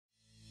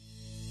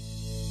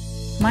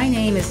My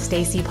name is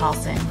Stacy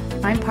Paulsen.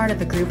 I'm part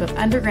of a group of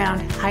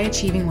underground,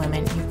 high-achieving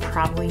women you've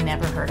probably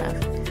never heard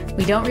of.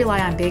 We don't rely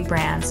on big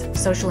brands,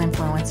 social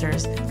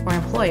influencers, or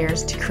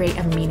employers to create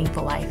a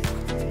meaningful life.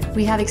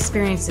 We have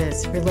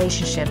experiences,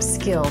 relationships,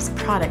 skills,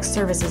 products,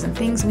 services, and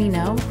things we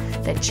know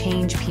that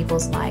change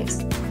people's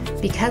lives.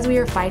 Because we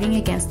are fighting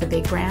against the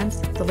big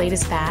brands, the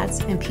latest fads,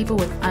 and people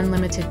with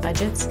unlimited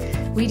budgets,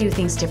 we do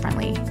things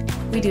differently.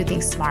 We do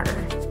things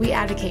smarter. We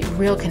advocate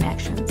real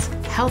connections,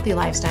 healthy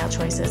lifestyle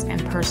choices,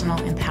 and personal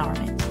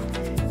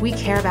empowerment. We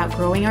care about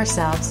growing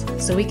ourselves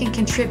so we can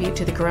contribute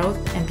to the growth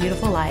and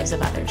beautiful lives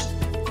of others.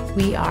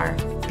 We are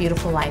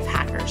Beautiful Life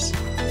Hackers.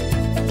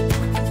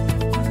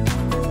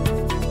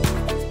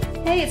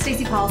 Hey, it's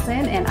Stacy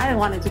Paulsen, and I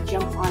wanted to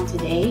jump on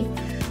today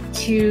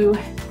to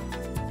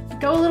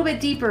go a little bit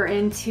deeper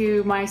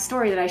into my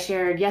story that I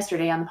shared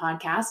yesterday on the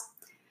podcast.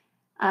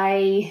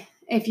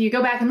 If you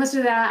go back and listen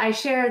to that, I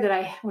shared that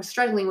I was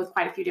struggling with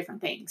quite a few different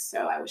things.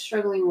 So I was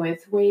struggling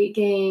with weight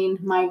gain,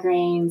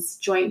 migraines,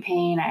 joint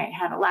pain. I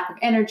had a lack of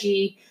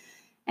energy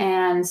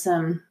and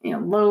some,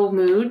 low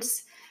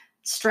moods,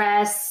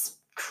 stress,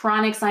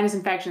 chronic sinus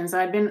infections. So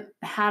I'd been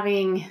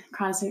having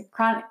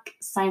chronic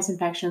sinus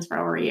infections for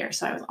over a year.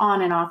 So I was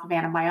on and off of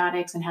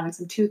antibiotics and having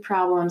some tooth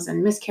problems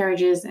and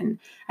miscarriages. And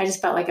I just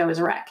felt like I was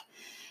a wreck.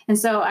 And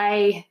so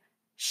I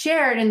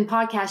shared in the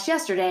podcast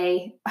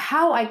yesterday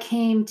how I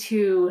came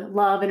to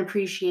love and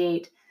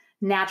appreciate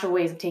natural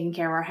ways of taking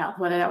care of our health,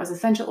 whether that was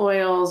essential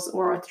oils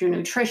or through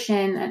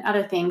nutrition and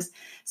other things.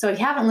 So if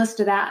you haven't listened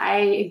to that,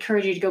 I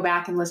encourage you to go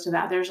back and listen to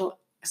that. There's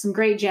some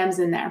great gems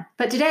in there.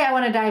 But today I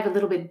want to dive a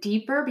little bit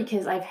deeper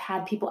because I've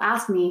had people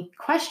ask me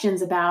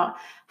questions about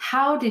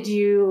what did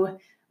you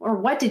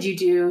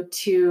do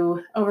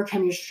to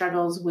overcome your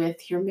struggles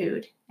with your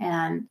mood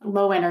and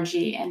low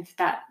energy and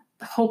that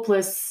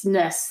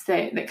hopelessness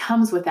that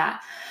comes with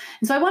that.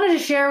 And so I wanted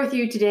to share with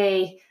you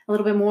today a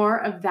little bit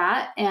more of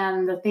that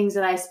and the things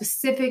that I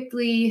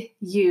specifically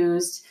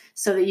used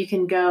so that you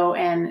can go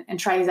and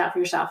try these out for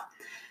yourself.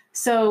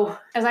 So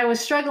as I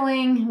was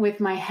struggling with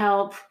my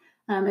health,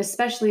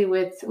 especially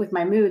with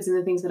my moods and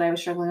the things that I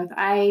was struggling with,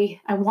 I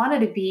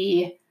wanted to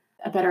be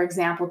a better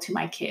example to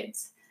my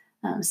kids.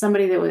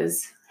 Somebody that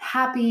was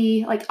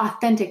happy, like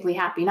authentically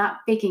happy, not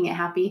faking it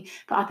happy,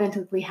 but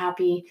authentically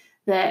happy,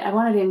 that I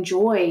wanted to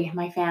enjoy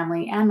my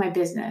family and my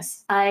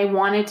business. I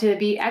wanted to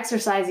be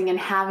exercising and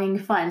having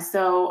fun.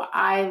 So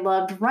I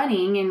loved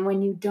running. And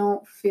when you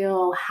don't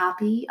feel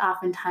happy,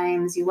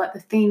 oftentimes you let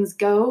the things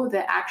go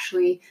that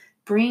actually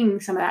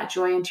bring some of that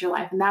joy into your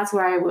life. And that's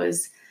where I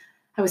was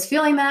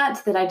feeling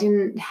that I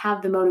didn't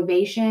have the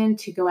motivation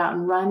to go out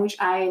and run, which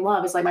I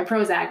love. It's like my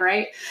Prozac,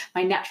 right?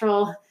 My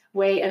natural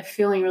way of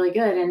feeling really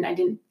good. And I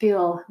didn't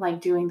feel like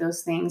doing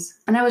those things.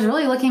 And I was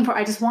really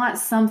I just want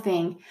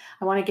something.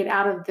 I want to get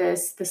out of the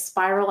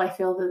spiral I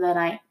feel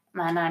that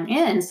I'm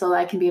in so that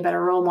I can be a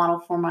better role model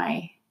for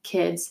my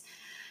kids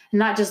and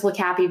not just look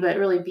happy, but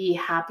really be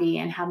happy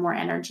and have more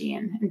energy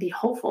and be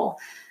hopeful.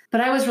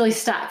 But I was really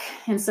stuck.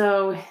 And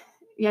so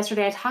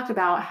yesterday I talked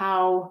about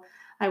how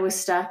I was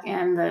stuck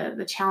and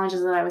the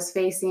challenges that I was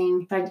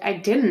facing. But I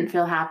didn't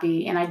feel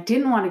happy and I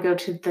didn't want to go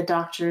to the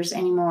doctors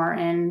anymore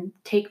and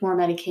take more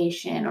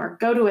medication or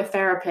go to a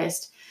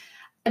therapist.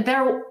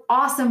 They're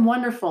awesome,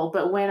 wonderful.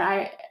 But when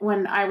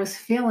I was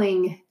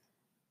feeling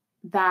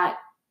that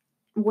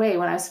way,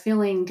 when I was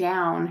feeling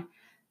down,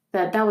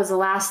 that was the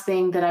last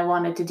thing that I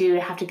wanted to do,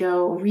 to have to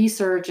go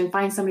research and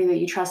find somebody that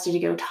you trusted to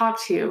go talk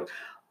to.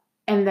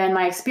 And then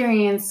my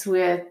experience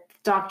with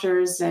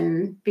doctors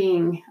and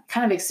being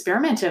kind of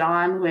experimented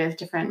on with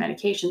different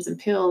medications and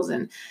pills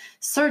and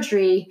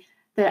surgery,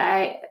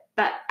 that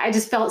I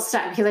just felt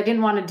stuck because I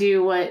didn't want to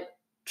do what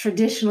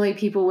traditionally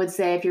people would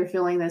say if you're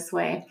feeling this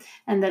way,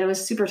 and that it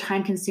was super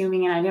time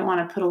consuming, and I didn't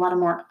want to put a lot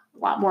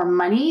more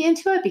money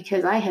into it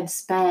because I had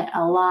spent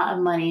a lot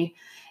of money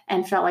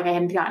and felt like I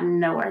hadn't gotten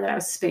nowhere, that I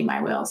was spinning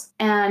my wheels.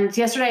 And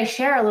yesterday I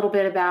share a little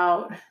bit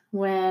about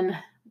when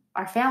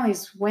our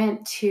families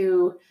went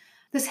to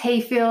this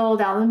hayfield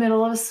out in the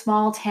middle of a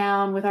small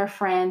town with our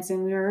friends,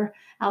 and we were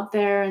out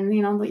there and,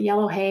 the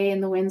yellow hay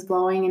and the wind's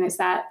blowing, and it's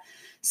that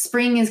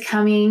spring is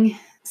coming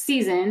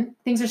season.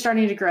 Things are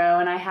starting to grow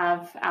and I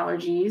have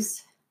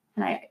allergies,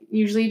 and I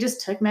usually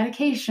just took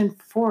medication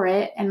for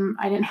it, and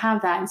I didn't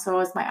have that. And so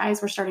as my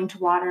eyes were starting to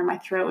water and my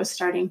throat was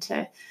starting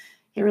to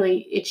get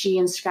really itchy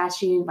and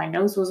scratchy, my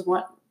nose was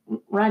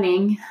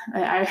running,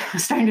 I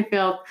was starting to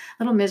feel a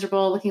little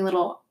miserable, looking a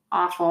little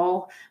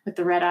awful with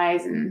the red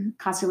eyes and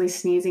constantly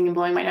sneezing and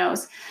blowing my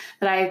nose,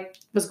 that I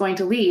was going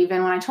to leave.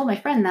 And when I told my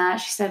friend that,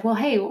 she said, well,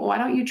 hey, why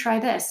don't you try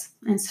this?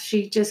 And so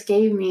she just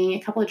gave me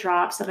a couple of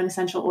drops of an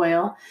essential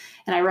oil,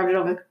 and I rubbed it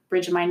over the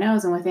bridge of my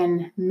nose. And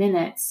within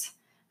minutes,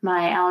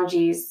 my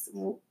allergies,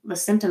 the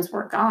symptoms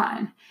were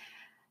gone.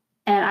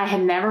 And I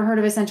had never heard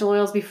of essential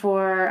oils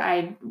before.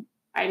 I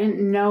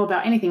didn't know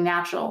about anything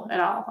natural at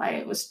all.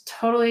 I was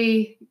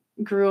totally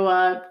grew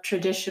up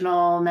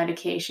traditional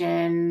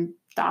medication,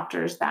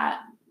 doctors,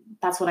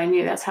 that's what I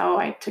knew. That's how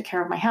I took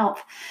care of my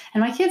health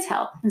and my kids'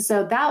 health. And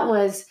so that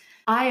was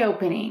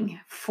eye-opening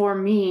for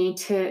me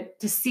to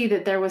see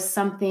that there was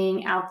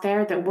something out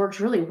there that worked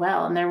really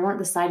well, and there weren't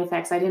the side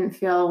effects I didn't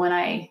feel when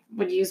I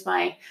would use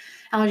my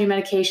allergy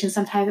medication.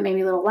 Sometimes it made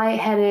me a little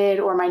lightheaded,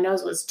 or my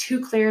nose was too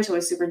clear, so it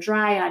was super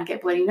dry, and I'd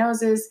get bloody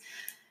noses.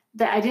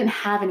 That I didn't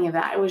have any of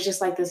that. It was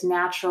just like this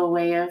natural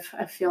way of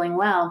feeling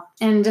well.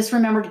 And just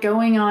remembered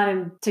going on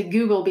and to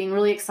Google, being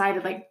really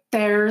excited, like,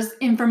 there's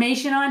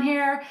information on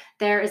here.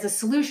 There is a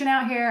solution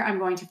out here. I'm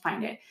going to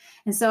find it.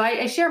 And so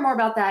I share more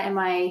about that in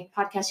my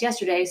podcast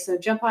yesterday. So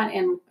jump on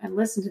and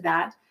listen to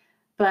that.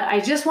 But I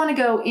just want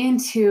to go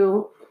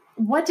into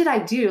what did I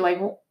do like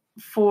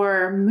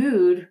for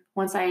mood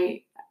once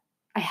I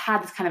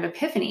had this kind of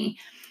epiphany.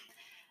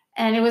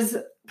 And it was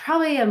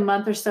probably a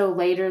month or so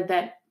later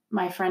that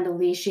my friend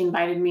Elise, she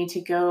invited me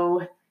to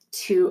go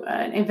to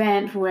an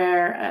event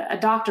where a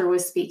doctor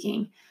was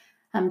speaking,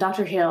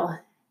 Dr. Hill.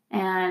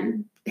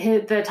 And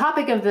the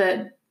topic of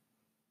the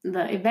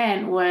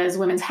event was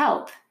women's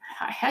health.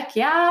 Heck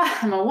yeah,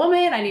 I'm a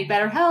woman. I need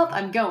better health.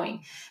 I'm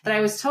going. But I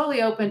was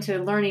totally open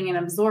to learning and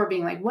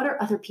absorbing, like, what are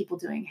other people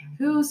doing?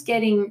 Who's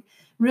getting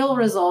real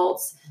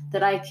results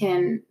that I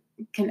can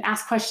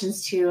ask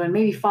questions to and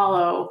maybe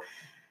follow?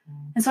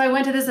 And so I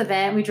went to this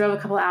event. We drove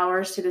a couple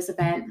hours to this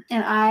event,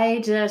 and I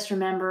just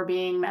remember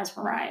being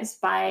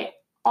mesmerized by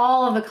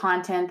all of the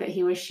content that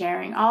he was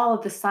sharing, all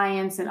of the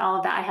science and all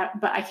of that.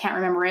 But I can't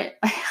remember it.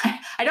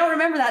 I don't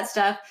remember that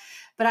stuff,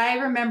 but I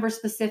remember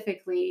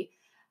specifically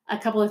a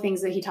couple of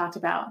things that he talked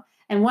about.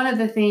 And one of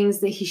the things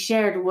that he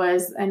shared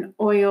was an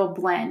oil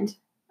blend,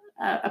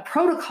 a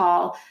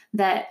protocol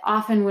that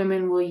often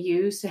women will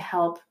use to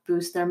help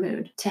boost their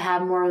mood, to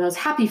have more of those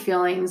happy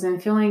feelings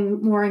and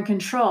feeling more in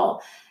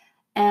control.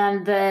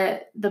 And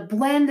the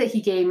blend that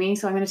he gave me,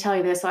 so I'm going to tell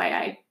you this, so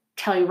I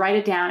tell you, write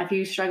it down. If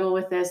you struggle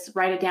with this,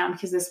 write it down,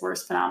 because this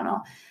works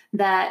phenomenal.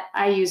 That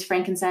I use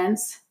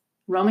frankincense,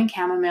 Roman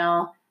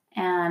chamomile,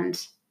 and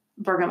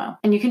bergamot.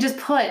 And you can just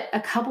put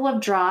a couple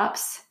of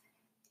drops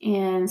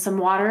in some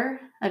water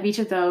of each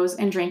of those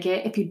and drink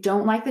it. If you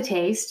don't like the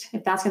taste,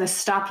 if that's going to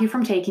stop you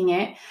from taking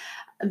it,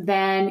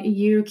 then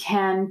you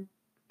can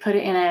put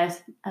it in a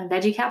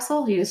veggie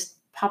capsule. You just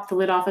pop the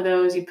lid off of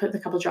those, you put a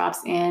couple drops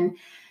in,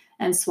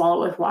 and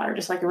swallow it with water,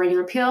 just like a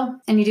regular pill.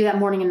 And you do that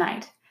morning and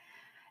night.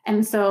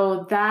 And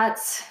so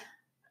that's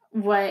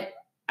what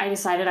I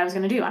decided I was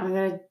going to do. I'm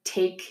going to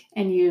take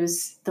and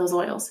use those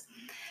oils.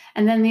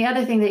 And then the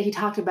other thing that he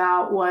talked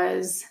about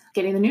was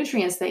getting the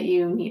nutrients that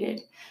you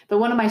needed. But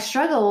one of my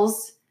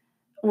struggles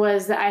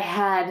was that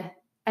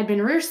I'd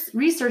been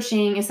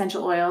researching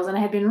essential oils, and I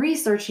had been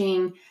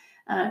researching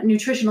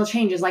nutritional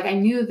changes. Like, I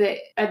knew that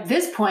at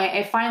this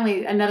point,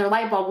 finally another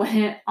light bulb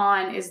went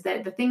on, is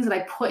that the things that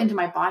I put into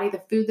my body,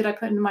 the food that I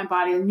put into my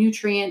body, the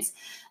nutrients,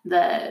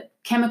 the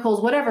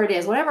chemicals, whatever it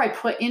is, whatever I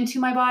put into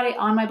my body,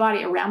 on my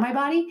body, around my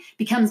body,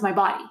 becomes my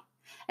body.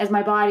 As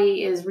my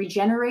body is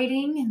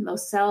regenerating,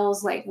 those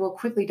cells will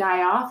quickly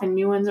die off and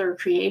new ones are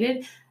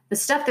created. The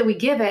stuff that we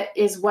give it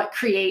is what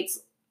creates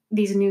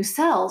these new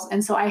cells.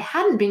 And so I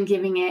hadn't been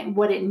giving it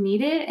what it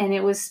needed, and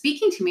it was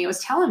speaking to me. It was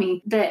telling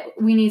me that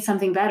we need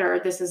something better.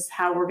 This is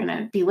how we're going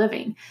to be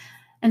living.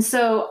 And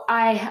so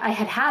I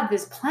had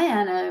this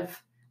plan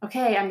of,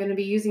 okay, I'm going to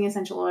be using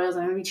essential oils.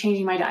 I'm going to be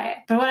changing my diet.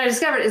 But what I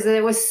discovered is that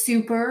it was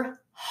super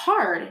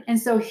hard. And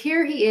so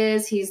here he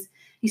is. He's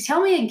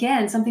telling me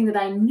again something that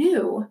I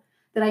knew,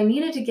 that I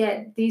needed to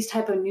get these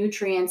type of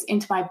nutrients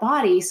into my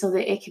body so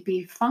that it could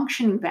be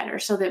functioning better,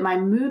 so that my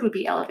mood would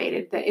be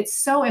elevated. That it's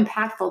so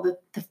impactful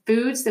that the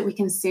foods that we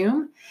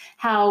consume,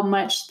 how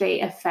much they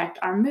affect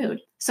our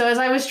mood. So as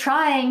I was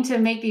trying to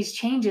make these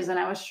changes, and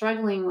I was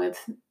struggling with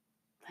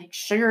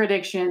sugar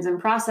addictions and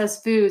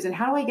processed foods, and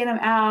how do I get them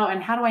out,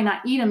 and how do I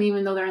not eat them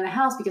even though they're in the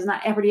house, because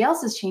not everybody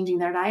else is changing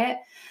their diet.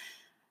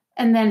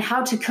 And then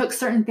how to cook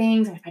certain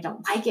things, and if I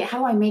don't like it, how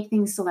do I make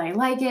things so that I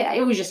like it?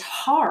 It was just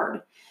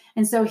hard.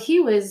 And so he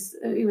was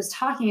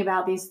talking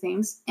about these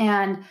things,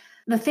 and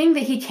the thing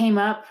that he came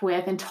up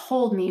with and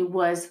told me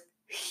was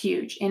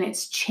huge, and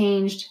it's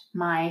changed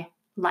my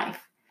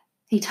life.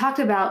 He talked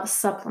about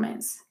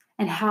supplements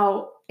and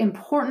how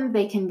important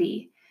they can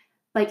be.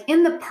 Like,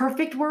 in the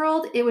perfect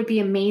world, it would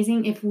be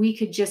amazing if we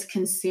could just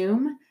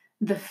consume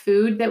the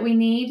food that we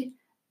need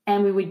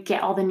and we would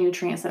get all the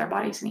nutrients that our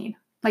bodies need.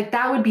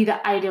 That would be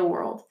the ideal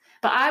world.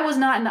 But I was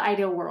not in the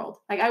ideal world.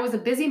 I was a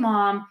busy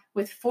mom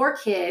with 4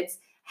 kids,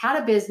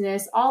 had a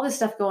business, all this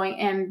stuff going,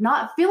 and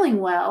not feeling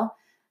well,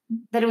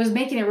 that it was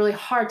making it really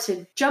hard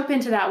to jump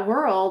into that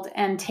world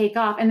and take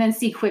off and then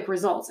see quick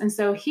results. And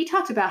so he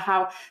talked about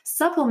how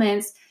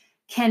supplements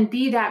can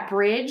be that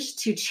bridge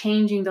to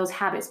changing those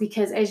habits,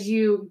 because as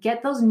you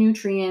get those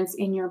nutrients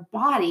in your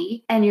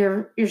body and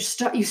you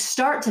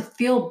start to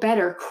feel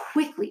better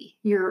quickly,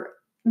 your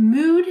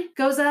mood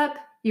goes up,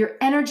 your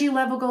energy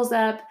level goes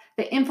up,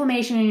 the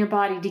inflammation in your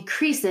body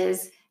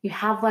decreases, you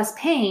have less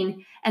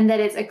pain, and that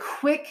it's a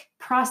quick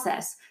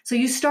process. So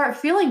you start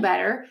feeling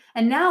better.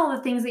 And now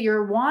the things that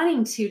you're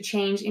wanting to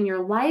change in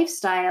your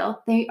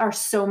lifestyle, they are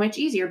so much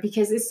easier,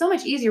 because it's so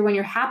much easier when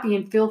you're happy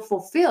and feel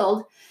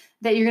fulfilled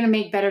that you're going to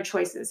make better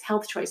choices,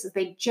 health choices.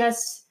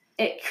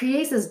 it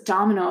creates this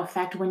domino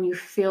effect when you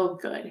feel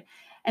good.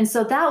 And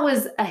so that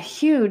was a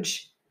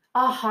huge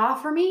aha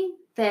for me,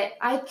 that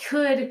I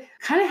could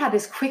kind of have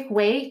this quick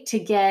way to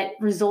get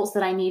results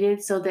that I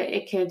needed so that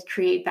it could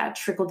create that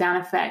trickle down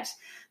effect,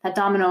 that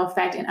domino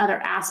effect in other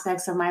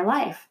aspects of my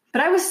life.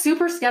 But I was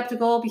super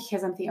skeptical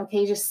because I'm thinking,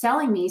 okay, just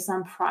selling me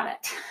some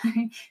product,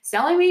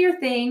 selling me your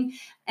thing.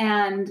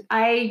 And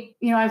I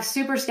was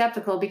super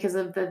skeptical because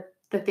of the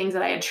things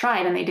that I had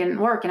tried and they didn't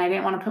work. And I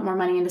didn't want to put more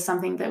money into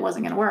something that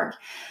wasn't going to work.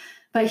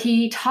 But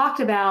he talked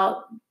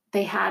about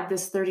they had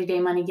this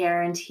 30-day money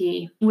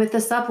guarantee with the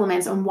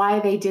supplements, and why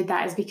they did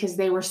that is because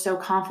they were so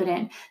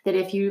confident that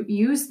if you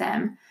use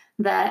them,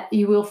 that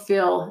you will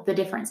feel the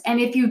difference. And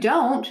if you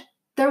don't,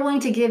 they're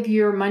willing to give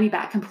your money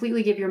back,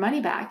 completely give your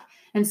money back.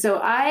 And so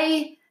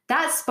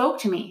that spoke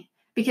to me,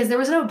 because there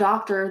was no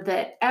doctor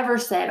that ever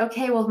said,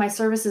 okay, well, if my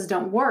services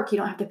don't work, you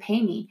don't have to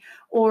pay me.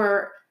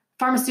 Or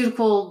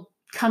pharmaceutical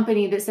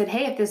company that said,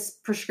 hey, if this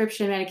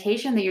prescription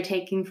medication that you're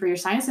taking for your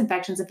sinus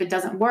infections, if it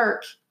doesn't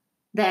work,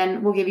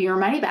 then we'll give you your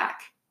money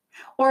back.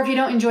 Or if you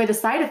don't enjoy the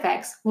side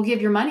effects, we'll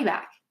give your money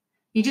back.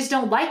 You just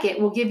don't like it,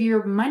 we'll give you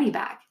your money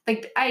back.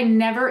 Like, I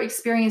never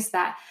experienced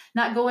that.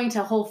 Not going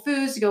to Whole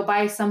Foods to go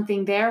buy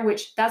something there,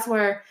 which that's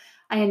where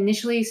I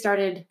initially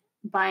started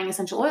buying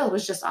essential oil,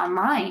 was just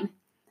online.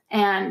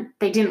 And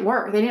they didn't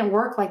work. They didn't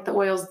work like the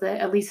oils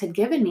that Elise had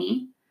given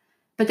me.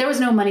 But there was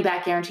no money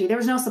back guarantee. There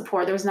was no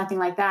support. There was nothing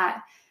like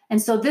that.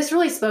 And so this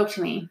really spoke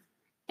to me.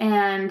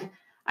 And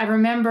I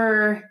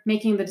remember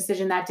making the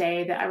decision that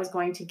day that I was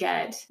going to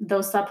get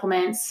those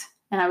supplements,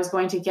 and I was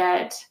going to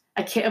get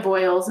a kit of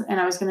oils, and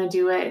I was going to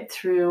do it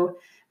through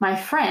my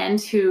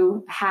friend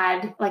who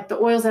had, like, the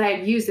oils that I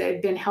had used that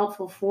had been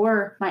helpful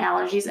for my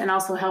allergies and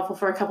also helpful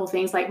for a couple of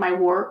things like my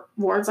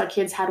warts. Our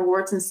kids had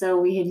warts, and so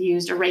we had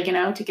used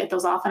oregano to get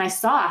those off. And I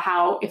saw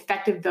how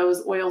effective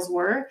those oils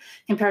were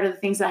compared to the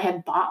things that I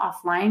had bought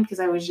offline, because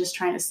I was just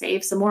trying to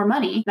save some more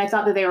money. And I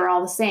thought that they were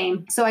all the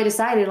same. So I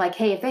decided, like,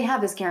 hey, if they have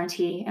this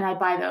guarantee and I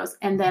buy those,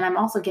 and then I'm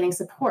also getting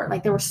support.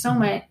 Like, there was so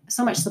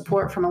much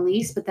support from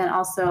Elise, but then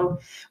also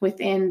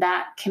within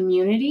that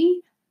community,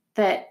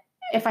 that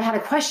if I had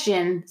a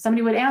question,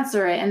 somebody would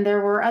answer it. And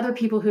there were other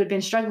people who had been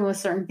struggling with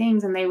certain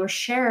things, and they were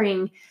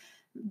sharing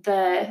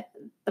the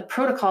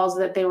protocols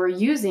that they were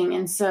using.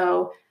 And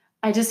so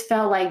I just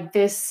felt like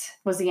this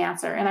was the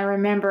answer. And I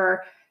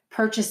remember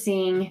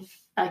purchasing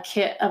a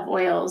kit of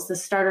oils, the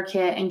starter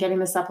kit, and getting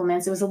the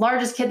supplements. It was the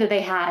largest kit that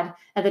they had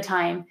at the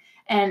time.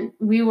 And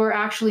we were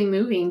actually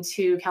moving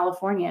to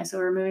California. So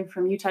we were moving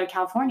from Utah to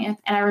California.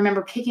 And I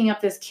remember picking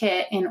up this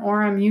kit in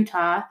Orem,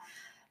 Utah,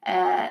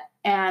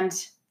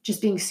 and just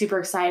being super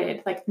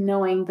excited, like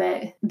knowing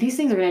that these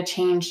things are going to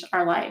change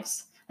our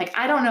lives. Like,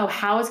 I don't know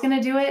how it's going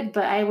to do it,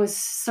 but I was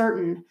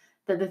certain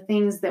that the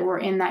things that were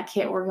in that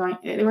kit were going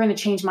to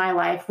change my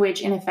life,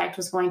 which in effect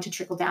was going to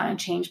trickle down and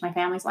change my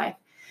family's life.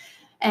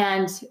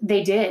 And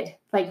they did.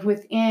 Like,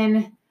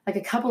 within like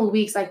a couple of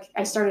weeks, like,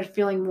 I started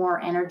feeling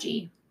more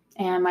energy,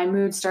 and my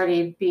mood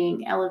started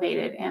being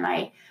elevated, and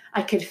I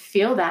could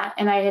feel that.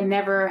 And I had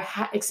never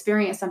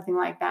experienced something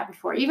like that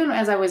before. Even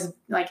as I was,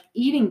 like,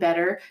 eating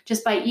better,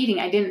 just by eating,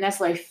 I didn't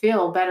necessarily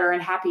feel better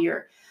and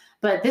happier.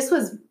 But this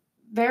was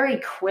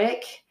very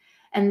quick.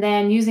 And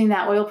then using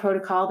that oil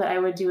protocol that I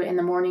would do it in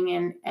the morning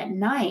and at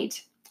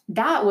night,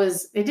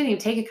 it didn't even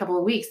take a couple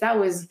of weeks. That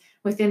was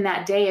within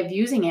that day of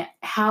using it,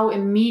 how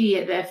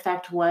immediate the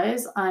effect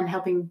was on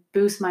helping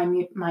boost my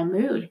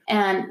mood.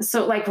 And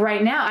so, like,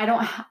 right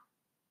now,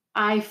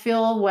 I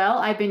feel well.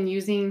 I've been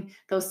using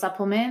those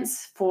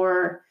supplements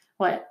for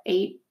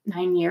 8-9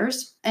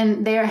 years,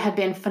 and they have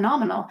been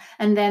phenomenal.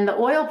 And then the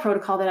oil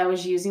protocol that I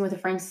was using with the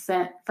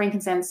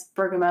frankincense,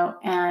 bergamot,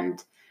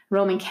 and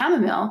Roman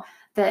chamomile,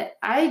 that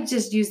I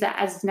just use that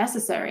as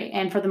necessary.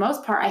 And for the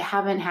most part, I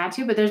haven't had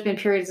to, but there's been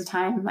periods of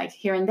time, like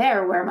here and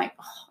there, where I'm like,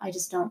 oh, I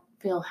just don't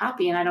feel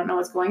happy, and I don't know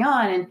what's going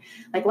on. And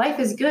like, life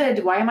is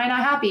good. Why am I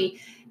not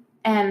happy?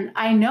 And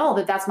I know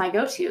that that's my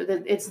go-to,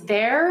 that it's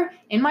there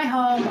in my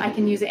home. I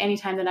can use it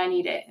anytime that I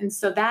need it. And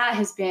so that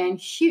has been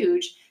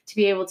huge, to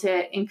be able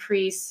to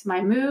increase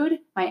my mood,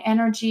 my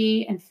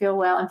energy, and feel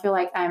well and feel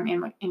like I'm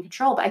in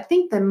control. But I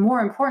think the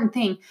more important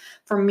thing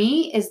for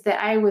me is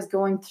that I was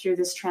going through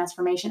this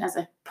transformation as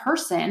a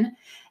person,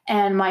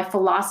 and my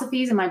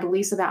philosophies and my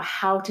beliefs about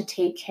how to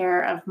take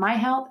care of my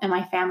health and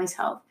my family's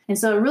health. And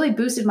so it really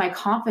boosted my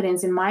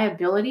confidence in my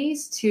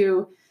abilities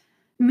to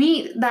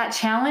meet that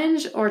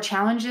challenge or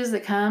challenges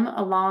that come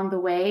along the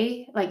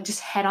way, like,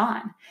 just head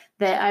on,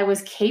 that I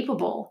was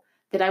capable,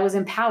 that I was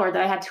empowered,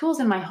 that I had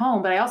tools in my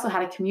home, but I also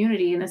had a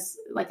community and this,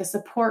 like, a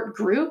support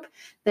group,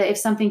 that if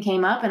something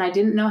came up and I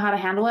didn't know how to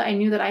handle it, I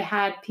knew that I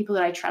had people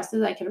that I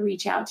trusted that I could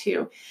reach out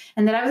to,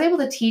 and that I was able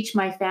to teach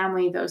my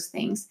family those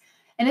things.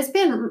 And it's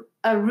been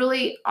a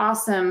really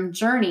awesome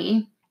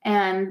journey.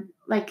 And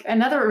like,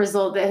 another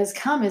result that has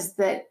come is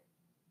that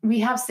we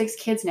have 6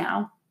 kids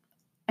now,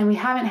 and we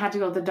haven't had to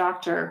go to the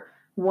doctor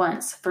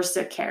once for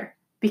sick care,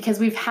 because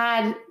we've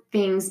had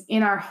things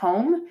in our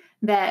home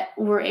that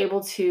we're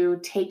able to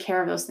take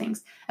care of those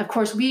things. Of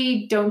course,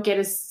 we don't get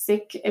as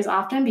sick as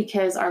often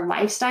because our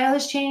lifestyle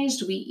has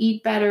changed. We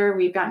eat better.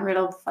 We've gotten rid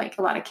of like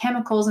a lot of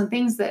chemicals and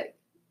things that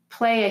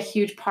play a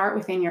huge part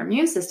within your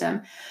immune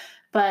system.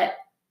 But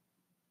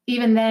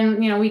even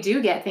then, we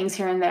do get things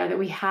here and there that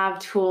we have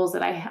tools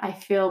that I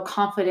feel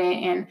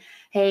confident in.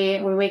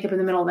 Hey, when we wake up in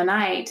the middle of the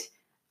night,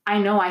 I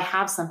know I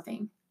have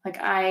something. Like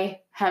I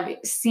have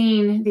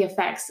seen the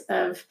effects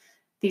of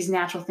these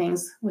natural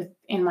things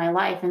within my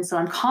life. And so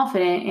I'm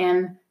confident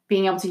in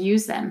being able to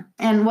use them.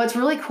 And what's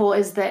really cool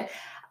is that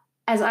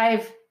as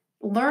I've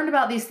learned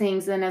about these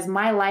things and as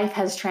my life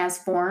has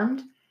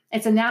transformed,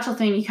 it's a natural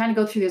thing. You kind of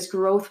go through this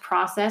growth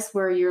process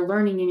where you're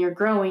learning and you're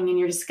growing and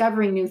you're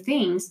discovering new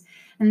things.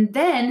 And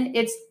then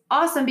it's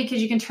awesome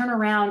because you can turn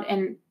around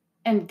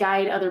and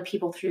guide other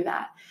people through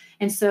that.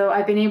 And so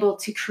I've been able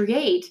to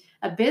create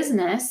a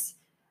business,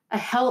 a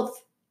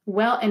health,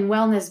 and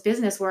wellness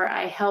business where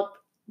I help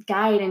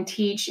guide and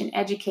teach and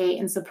educate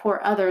and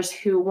support others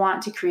who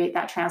want to create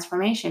that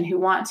transformation, who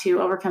want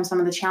to overcome some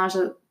of the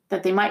challenges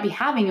that they might be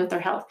having with their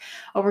health,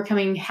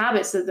 overcoming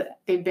habits that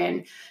they've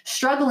been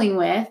struggling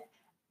with.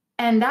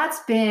 And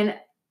that's been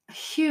a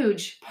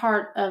huge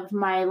part of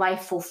my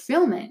life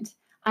fulfillment.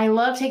 I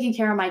love taking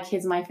care of my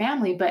kids, my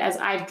family, but as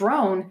I've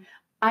grown,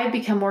 I've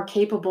become more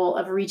capable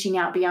of reaching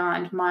out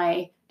beyond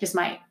my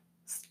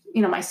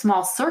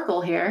small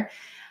circle here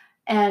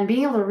and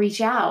being able to reach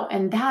out.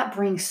 And that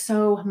brings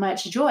so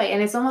much joy.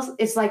 And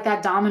it's like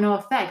that domino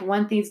effect.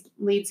 One thing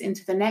leads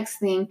into the next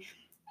thing.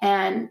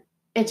 And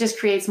it just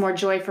creates more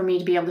joy for me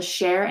to be able to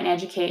share and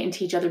educate and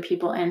teach other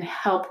people and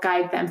help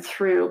guide them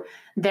through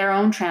their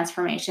own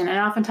transformation. And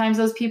oftentimes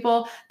those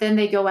people, then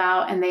they go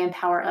out and they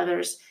empower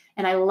others.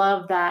 And I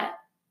love that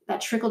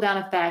trickle down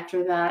effect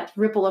or that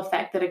ripple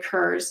effect that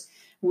occurs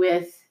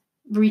with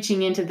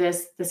reaching into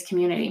this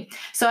community.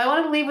 So I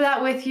wanted to leave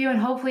that with you, and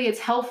hopefully it's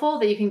helpful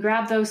that you can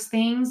grab those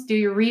things, do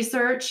your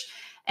research,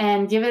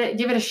 and give it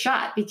a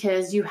shot,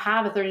 because you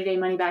have a 30-day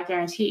money-back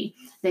guarantee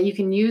that you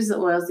can use the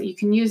oils, that you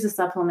can use the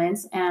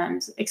supplements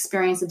and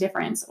experience a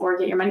difference or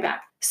get your money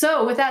back.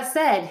 So with that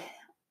said,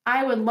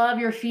 I would love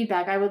your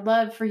feedback. I would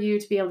love for you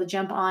to be able to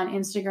jump on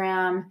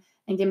Instagram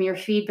and give me your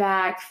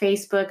feedback.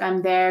 Facebook,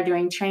 I'm there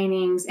doing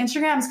trainings.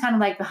 Instagram is kind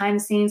of like behind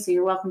the scenes, so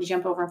you're welcome to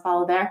jump over and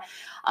follow there.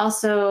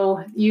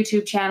 Also,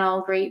 YouTube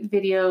channel, great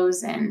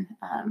videos and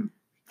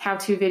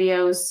how-to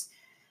videos.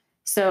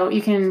 So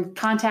you can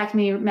contact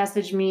me,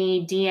 message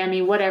me, DM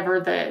me,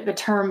 whatever the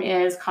term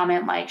is,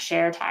 comment, like,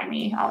 share, tag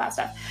me, all that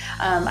stuff.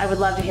 I would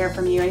love to hear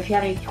from you. And if you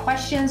have any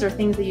questions or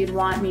things that you'd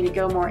want me to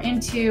go more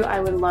into,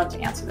 I would love to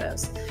answer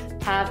those.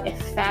 Have a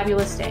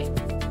fabulous day.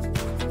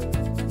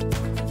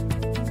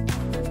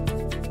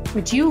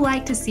 Would you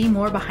like to see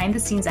more behind the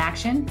scenes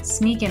action?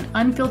 Sneak an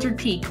unfiltered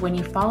peek when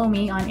you follow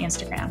me on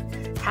Instagram,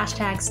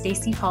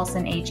 #Stacy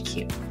Paulsen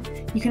HQ.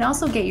 You can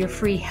also get your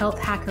free Health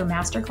Hacker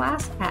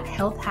Masterclass at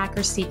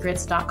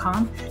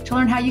healthhackersecrets.com to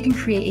learn how you can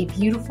create a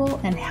beautiful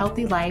and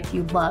healthy life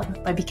you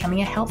love by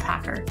becoming a health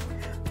hacker.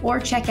 Or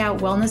check out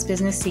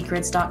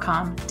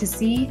wellnessbusinesssecrets.com to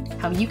see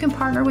how you can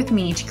partner with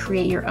me to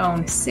create your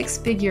own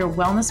 6-figure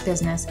wellness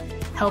business,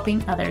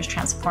 helping others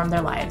transform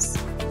their lives.